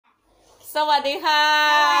สวัสดีค่ะ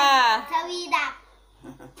ทวีดับ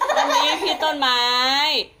วันนี้พี่ต้นไม้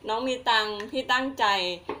น้องมีตังพี่ตั้งใจ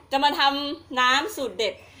จะมาทำน้ำสูตรเด็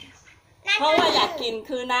ดเพราะว่าอยากกิน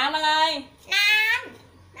คือน้ำอะไร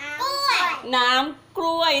น้ำก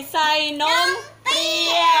ล้วยใส่นมเป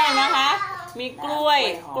รี้ยวนะคะมีกล้ว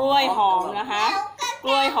ยหอมนะคะก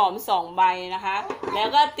ล้วยหอม2 ใบนะคะแล้ว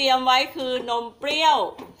ก็เตรียมไว้คือนมเปรี้ยว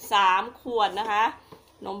3 ขวดนะคะ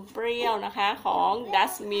นมเปรี้ยวนะคะของดั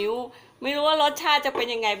ชมิลไม่รู้ว่ารสชาติจะเป็น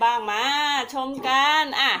ยังไงบ้างมาชมกัน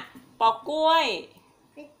ปอกกล้วย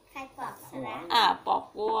ใครปอกชนะปอก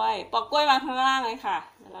กล้วยมาข้างล่างเลยค่ะ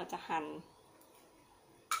แล้วเราจะหั่น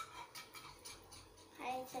ใคร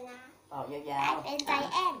ชนะปอกยาวๆเป็นใจ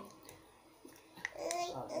แอน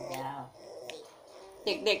ปอกยาวเ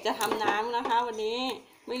ด็กๆจะทำน้ำนะคะวันนี้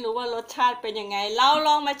ไม่รู้ว่ารสชาติเป็นยังไงเราล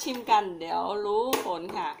องมาชิมกันเดี๋ยวรู้ผล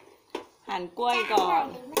ค่ะหั่นกล้วยก่อน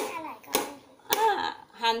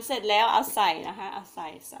หั่นเสร็จแล้วเอาใส่นะคะเอาใส่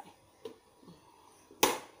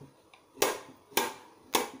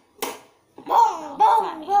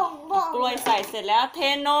กล้วยใส่เสร็จแล้วเท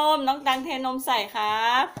นมน้องตังเทนมใส่ครั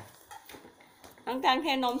บน้องตังเท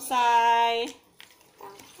นมใส่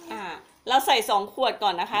เราใส่2 ขวดก่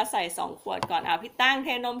อนนะคะใส่2 ขวดก่อนพี่ตั้งเท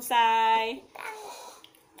นมใส่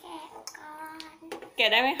แกะ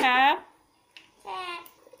ได้ไหมครับ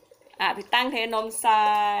พี่ตั้งเทนมใส่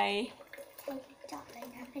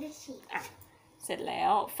เสร็จแล้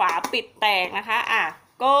วฝาปิดแตกนะคะ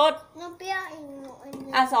กดนมเปรี้ยวอี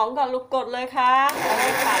ก2ก่อนลูกกดเลยค่ะจะได้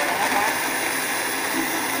ขัดนะคะ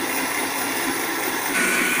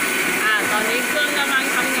ตอนนี้เครื่องกำลัง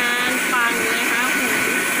ทำงานปั่นเลยค่ะ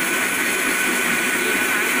นี่นะ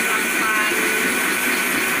คะกำลังปั่น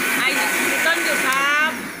พี่ต้นหยุดครั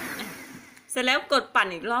บเสร็จแล้วกดปั่น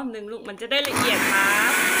อีกรอบหนึ่งลูกมันจะได้ละเอียดครั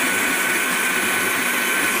บ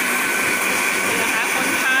นี่นะคะคน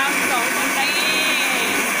ทำ2 คนได้นี่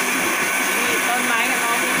ต้นไม้กับน้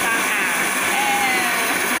องมีตัง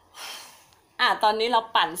ตอนนี้เรา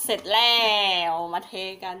ปั่นเสร็จแล้วมาเท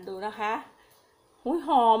กันดูนะคะห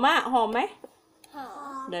อมหอมไหม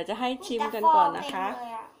เดี๋ยวจะให้ชิมกันก่อนนะคะ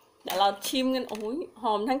เดี๋ยวเราชิมกันห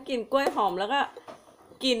อมทั้งกลิ่นกล้วยหอมแล้วก็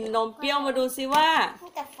กลิ่นนมเปรี้ยวมาดูซิว่า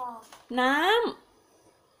น้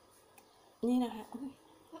ำนี่นะคะ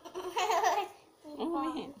ไม่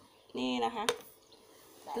เห็นนี่นะคะ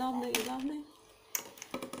อีกรอบนึง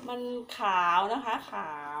มันขาวนะคะข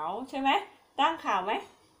าวใช่ไหมตั้งขาวไหม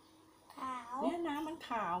เนี่ยน้ำมัน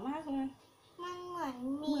ขาวมากเลยมัน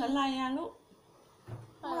เหมือนอะไรลูก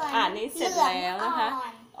นี่เสร็จแล้วนะคะ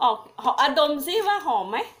อดมซิว่าหอม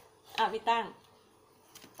ไหมพี่ตั้ง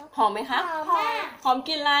หอมไหมครับหอมก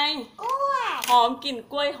ลิ่นอะไรหอมกลิ่น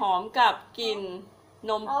กล้วยหอมกับกลิ่น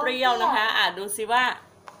นมเปรี้ยวนะคะดูซิว่า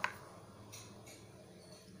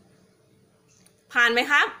ผ่านไหม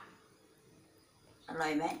ครับอร่อ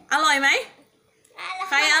ยไหม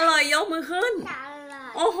ใครอร่อยยกมือขึ้น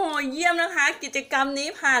โอ้โหเยี่ยมนะคะกิจกรรมนี้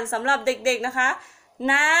ผ่านสำหรับเด็กๆนะคะ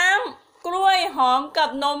น้ำกล้วยหอมกับ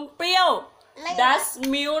นมเปรี้ยวดัช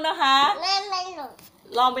มิลนะคะ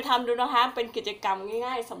ลองไปทำดูนะคะเป็นกิจกรรม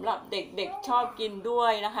ง่ายๆสำหรับเด็กๆชอบกินด้ว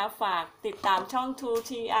ยนะคะฝากติดตามช่อง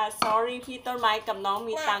 2TR Sorry พี่ต้นไม้กับน้อง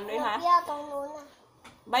มีตังด้วยค่ะ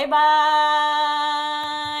บ๊ายบา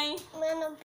ย